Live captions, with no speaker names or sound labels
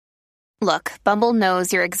Look, Bumble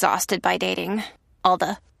knows you're exhausted by dating. All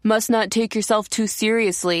the must not take yourself too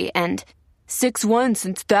seriously and 6'1"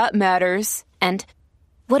 since that matters. And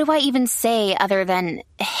what do I even say other than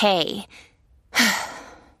hey?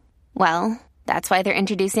 Well, that's why they're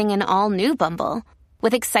introducing an all-new Bumble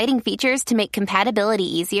with exciting features to make compatibility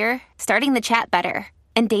easier, starting the chat better,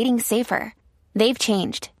 and dating safer. They've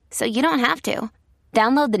changed, so you don't have to.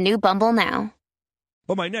 Download the new Bumble now.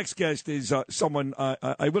 Well, my next guest is someone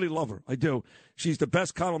I really love her. I do. She's the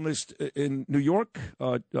best columnist in New York,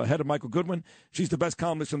 ahead of Michael Goodwin. She's the best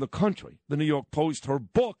columnist in the country, the New York Post. Her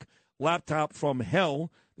book, Laptop from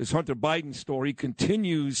Hell, this Hunter Biden story,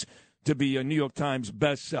 continues to be a New York Times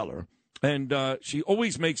bestseller. And she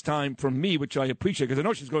always makes time for me, which I appreciate, because I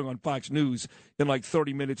know she's going on Fox News in like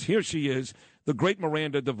 30 minutes. Here she is, the great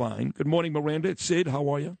Miranda Devine. Good morning, Miranda. It's Sid. How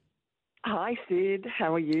are you? Hi, Sid.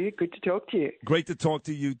 How are you? Good to talk to you. Great to talk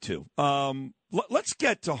to you, too. Let's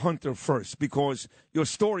get to Hunter first, because your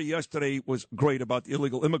story yesterday was great about the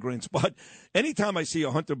illegal immigrants. But anytime I see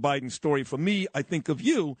a Hunter Biden story, for me, I think of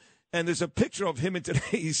you. And there's a picture of him in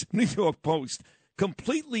today's New York Post,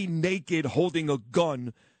 completely naked, holding a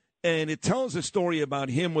gun. And it tells a story about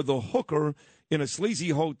him with a hooker in a sleazy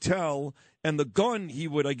hotel and the gun he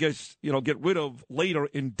would, I guess, get rid of later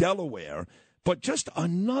in Delaware. But just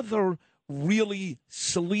another really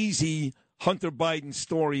sleazy Hunter Biden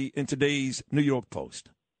story in today's New York Post.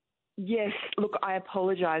 Yes, look, I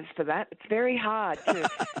apologize for that. It's very hard to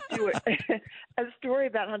do a story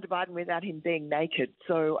about Hunter Biden without him being naked.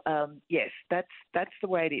 So, yes, that's the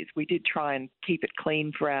way it is. We did try and keep it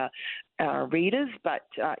clean for our readers, but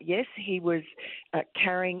yes, he was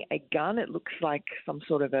carrying a gun. It looks like some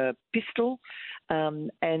sort of a pistol, and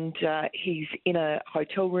he's in a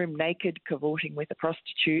hotel room naked, cavorting with a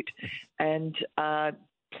prostitute, and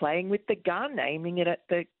playing with the gun, aiming it at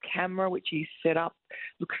the camera, which he set up,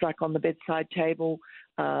 looks like on the bedside table,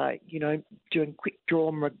 doing quick draw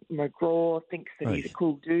McGraw, thinks that he's a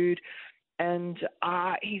cool dude. And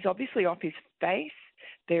he's obviously off his face.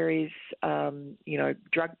 There is,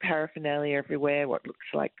 drug paraphernalia everywhere, what looks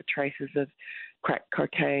like the traces of crack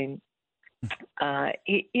cocaine.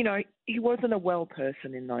 He wasn't a well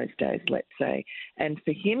person in those days, let's say. And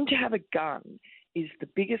for him to have a gun is the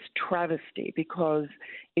biggest travesty, because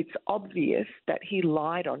it's obvious that he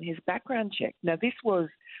lied on his background check. Now, this was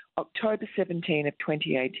October 17 of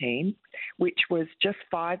 2018, which was just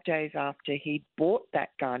 5 days after he'd bought that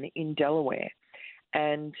gun in Delaware.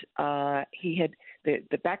 And he had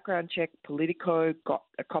the background check, Politico got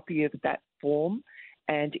a copy of that form,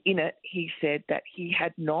 and in it he said that he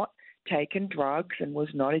had not taken drugs and was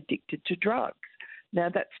not addicted to drugs. Now,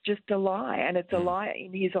 that's just a lie, and it's a lie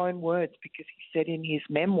in his own words, because he said in his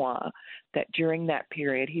memoir that during that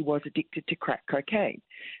period he was addicted to crack cocaine.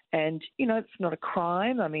 And, it's not a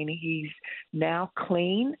crime. I mean, he's now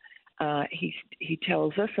clean, he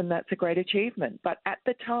tells us, and that's a great achievement. But at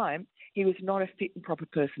the time, he was not a fit and proper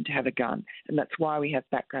person to have a gun, and that's why we have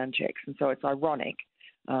background checks. And so it's ironic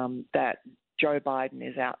that Joe Biden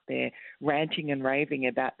is out there ranting and raving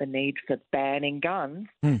about the need for banning guns,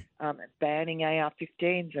 banning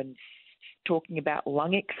AR-15s and talking about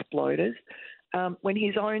lung exploders, when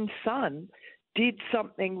his own son did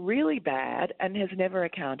something really bad and has never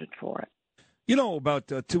accounted for it.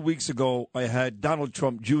 About 2 weeks ago, I had Donald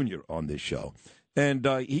Trump Jr. on this show. And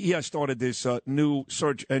he has started this new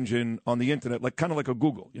search engine on the internet, kind of like a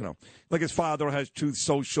Google, like his father has Truth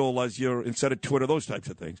Social instead of Twitter, those types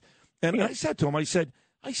of things. And I said to him, I said,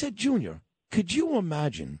 Junior, could you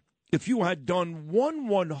imagine if you had done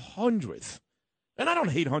 1/100th? And I don't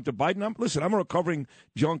hate Hunter Biden. I'm a recovering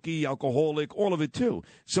junkie, alcoholic, all of it too.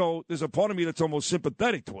 So there's a part of me that's almost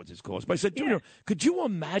sympathetic towards his cause. But I said, Junior, could you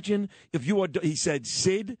imagine if you had, he said,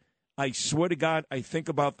 Sid, I swear to God, I think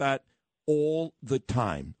about that all the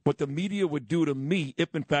time. What the media would do to me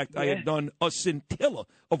if, in fact, I had done a scintilla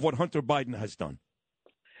of what Hunter Biden has done.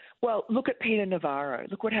 Well, look at Peter Navarro.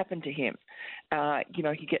 Look what happened to him.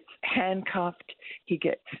 He gets handcuffed. He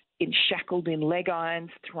gets shackled in leg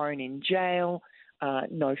irons, thrown in jail.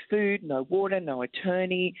 No food, no water, no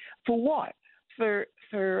attorney. For what? For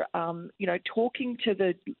talking to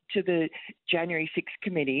the January 6th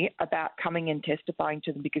committee about coming and testifying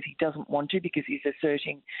to them because he doesn't want to, because he's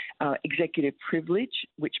asserting executive privilege,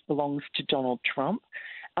 which belongs to Donald Trump.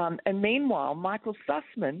 And meanwhile, Michael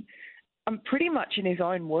Sussman, pretty much in his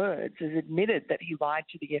own words, has admitted that he lied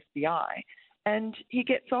to the FBI, and he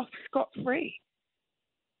gets off scot-free.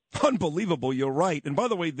 Unbelievable, you're right. And by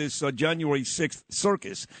the way, this January 6th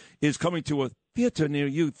circus is coming to a theater near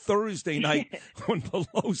you Thursday night when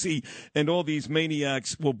Pelosi and all these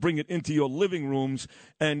maniacs will bring it into your living rooms.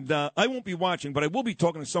 And I won't be watching, but I will be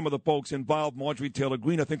talking to some of the folks involved. Marjorie Taylor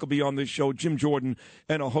Greene, I think, will be on this show, Jim Jordan,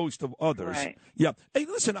 and a host of others. Right. Yeah. Hey,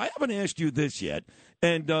 listen, I haven't asked you this yet,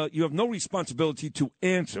 and you have no responsibility to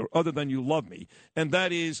answer other than you love me. And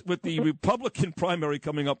that is, with the Republican primary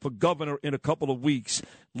coming up for governor in a couple of weeks,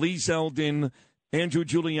 Lee Zeldin, Andrew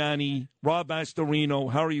Giuliani, Rob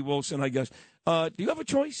Astorino, Harry Wilson, I guess. Do you have a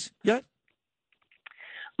choice yet?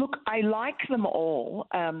 Look, I like them all.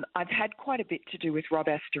 I've had quite a bit to do with Rob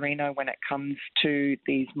Astorino when it comes to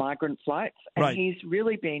these migrant flights, and Right. he's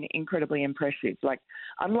really been incredibly impressive. Like,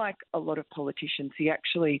 unlike a lot of politicians, he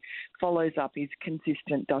actually follows up, he's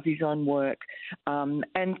consistent, does his own work,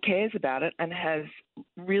 and cares about it, and has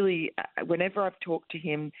really, whenever I've talked to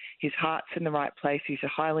him, his heart's in the right place. He's a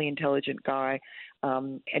highly intelligent guy,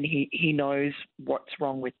 and he knows what's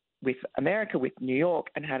wrong with America, with New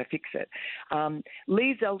York, and how to fix it.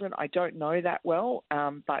 Lee Zeldin, I don't know that well,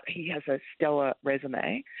 but he has a stellar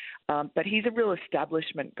resume. But he's a real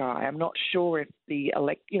establishment guy. I'm not sure if we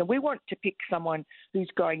want to pick someone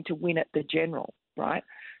who's going to win at the general, right?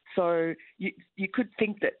 So you could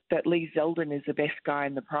think that Lee Zeldin is the best guy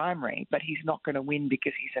in the primary, but he's not going to win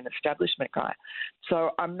because he's an establishment guy. So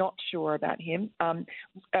I'm not sure about him.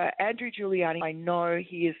 Andrew Giuliani, I know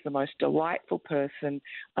he is the most delightful person.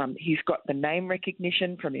 He's got the name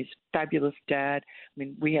recognition from his fabulous dad. I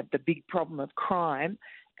mean, we have the big problem of crime.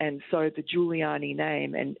 And so the Giuliani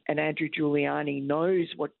name, and Andrew Giuliani knows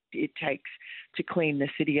what it takes to clean the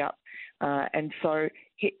city up. And so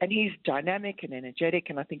he's dynamic and energetic,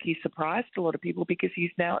 and I think he's surprised a lot of people because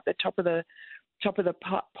he's now at the top of the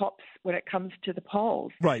pops when it comes to the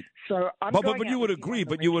polls. Right. So but you would agree.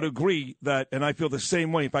 But you would agree that, and I feel the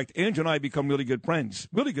same way. In fact, Andrew and I become really good friends.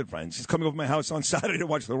 Really good friends. He's coming over to my house on Saturday to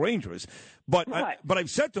watch the Rangers. But right. I've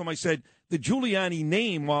said to him, I said, the Giuliani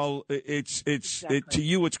name, while exactly. To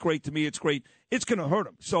you it's great, to me it's great, it's going to hurt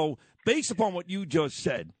him. So based upon what you just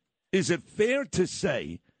said, is it fair to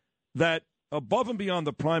say that above and beyond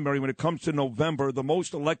the primary, when it comes to November, the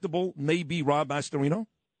most electable may be Rob Astorino?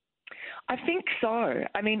 I think so.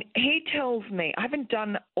 I mean, he tells me, I haven't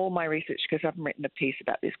done all my research because I haven't written a piece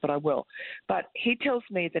about this, but I will. But he tells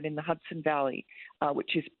me that in the Hudson Valley,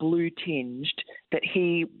 which is blue-tinged, that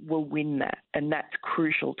he will win that, and that's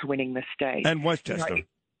crucial to winning the state. And Westchester.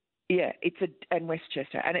 Yeah, and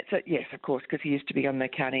Westchester. And yes, of course, because he used to be on the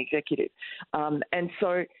county executive. And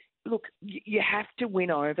so, look, you have to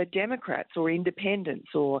win over Democrats or independents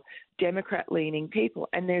or Democrat-leaning people,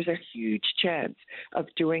 and there's a huge chance of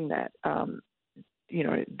doing that,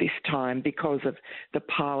 this time because of the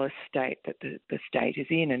parlous state that the state is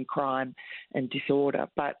in, and crime and disorder.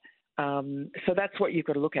 But so that's what you've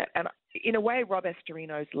got to look at. And in a way, Rob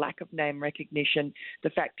Astorino's lack of name recognition,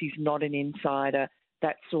 the fact he's not an insider,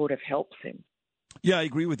 that sort of helps him. Yeah, I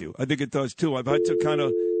agree with you. I think it does, too. I've had to kind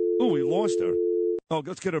of – we lost her. Oh,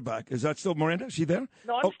 let's get her back. Is that still Miranda? Is she there?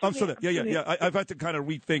 No, I'm still there. Yeah. I've had to kind of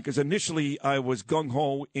rethink because initially I was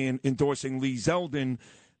gung-ho in endorsing Lee Zeldin.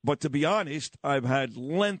 But to be honest, I've had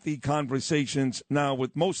lengthy conversations now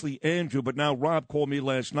with mostly Andrew, but now Rob called me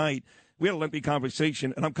last night. We had a lengthy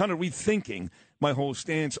conversation, and I'm kind of rethinking my whole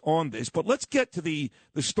stance on this. But let's get to the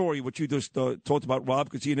story, which you just talked about,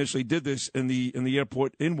 Rob, because he initially did this in the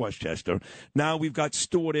airport in Westchester. Now we've got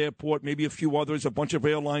Stewart Airport, maybe a few others, a bunch of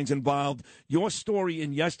airlines involved. Your story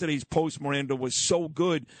in yesterday's Post, Miranda, was so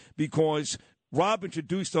good because Rob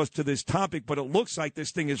introduced us to this topic, but it looks like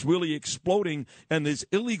this thing is really exploding, and these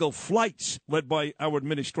illegal flights led by our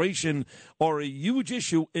administration are a huge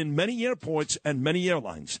issue in many airports and many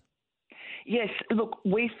airlines. Yes, look,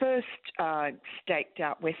 we first staked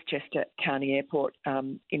out Westchester County Airport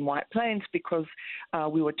in White Plains because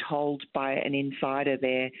we were told by an insider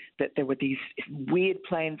there that there were these weird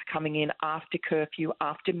planes coming in after curfew,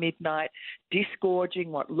 after midnight,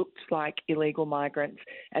 disgorging what looked like illegal migrants,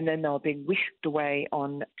 and then they were being whisked away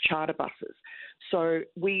on charter buses. So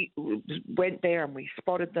we went there and we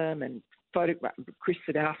spotted them and photographed. Chris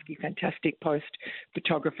Sadowski, fantastic post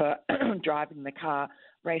photographer, driving the car,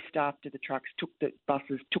 raced after the trucks, took the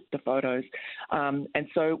buses, took the photos. And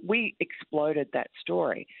so we exploded that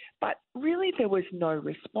story. But really there was no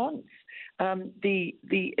response.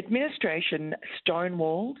 The administration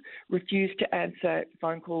stonewalled, refused to answer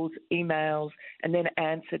phone calls, emails, and then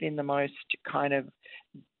answered in the most kind of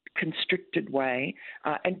constricted way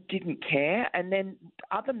and didn't care. And then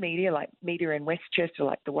other media, like media in Westchester,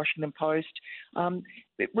 like the Washington Post,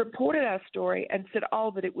 reported our story and said,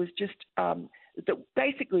 but it was just that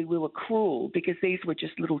basically we were cruel because these were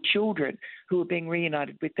just little children who were being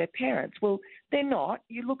reunited with their parents. Well, they're not.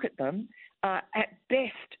 You look at them. At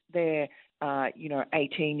best, they're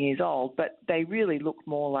 18 years old, but they really look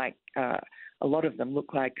more like. A lot of them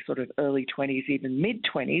look like sort of early 20s, even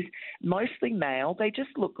mid-20s, mostly male. They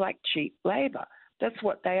just look like cheap labour. That's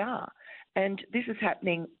what they are. And this is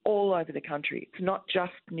happening all over the country. It's not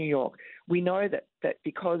just New York. We know that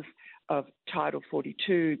because of Title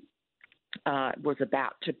 42 was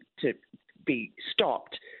about to be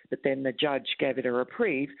stopped, but then the judge gave it a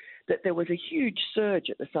reprieve, that there was a huge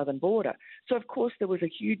surge at the southern border. So, of course, there was a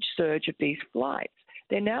huge surge of these flights.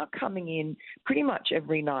 They're now coming in pretty much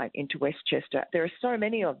every night into Westchester. There are so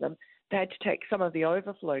many of them, they had to take some of the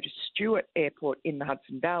overflow to Stewart Airport in the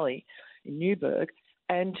Hudson Valley in Newburgh,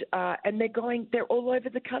 and they're all over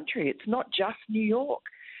the country. It's not just New York.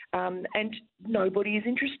 And nobody is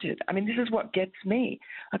interested. I mean, this is what gets me.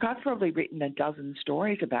 Like, I've probably written a dozen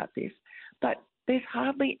stories about this, but there's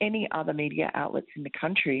hardly any other media outlets in the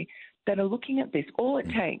country that are looking at this. All it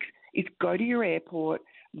takes is go to your airport,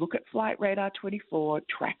 look at Flight Radar 24,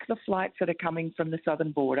 track the flights that are coming from the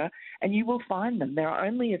southern border, and you will find them. There are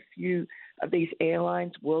only a few of these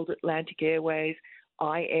airlines, World Atlantic Airways,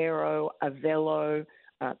 iAero, Avelo,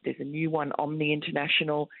 there's a new one, Omni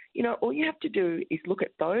International. All you have to do is look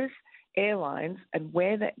at those airlines and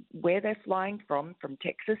where they're flying from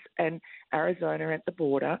Texas and Arizona at the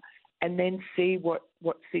border, and then see what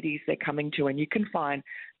cities they're coming to. And you can find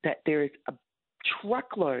that there is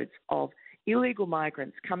truckloads of illegal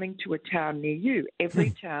migrants coming to a town near you. Every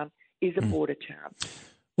town is a border town.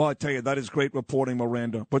 Well, I tell you, that is great reporting,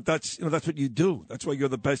 Miranda. But that's what you do. That's why you're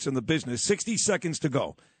the best in the business. 60 seconds to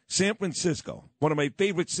go. San Francisco, one of my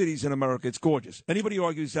favorite cities in America. It's gorgeous. Anybody who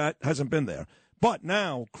argues that hasn't been there. But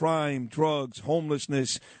now, crime, drugs,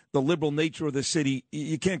 homelessness, the liberal nature of the city,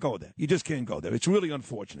 you can't go there. You just can't go there. It's really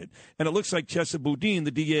unfortunate. And it looks like Chesa Boudin,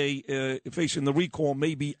 the DA facing the recall,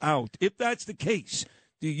 may be out. If that's the case,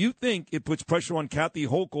 do you think it puts pressure on Kathy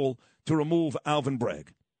Hochul to remove Alvin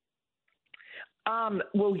Bragg?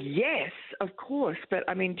 Well, yes, of course. But,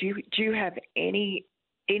 I mean, do you have any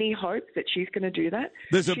hope that she's going to do that?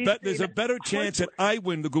 There's a better chance that I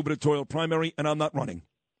win the gubernatorial primary and I'm not running.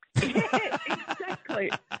 Yeah,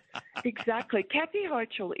 exactly. Kathy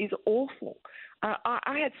Hochul is awful.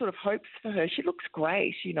 I had sort of hopes for her. She looks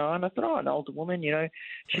great, and I thought, an older woman,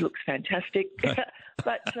 she looks fantastic.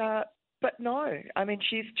 But no, I mean,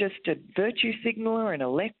 she's just a virtue signaler and a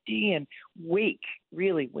lefty and weak,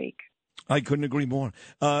 really weak. I couldn't agree more.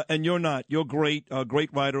 And you're not. You're great,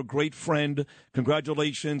 great writer, great friend.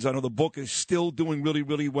 Congratulations. I know the book is still doing really,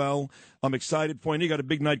 really well. I'm excited for you. You got a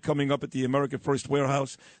big night coming up at the America First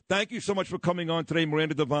Warehouse. Thank you so much for coming on today,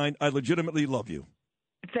 Miranda Devine. I legitimately love you.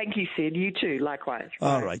 Thank you, Sid. You too. Likewise.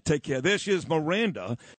 All right. Take care. There she is, Miranda.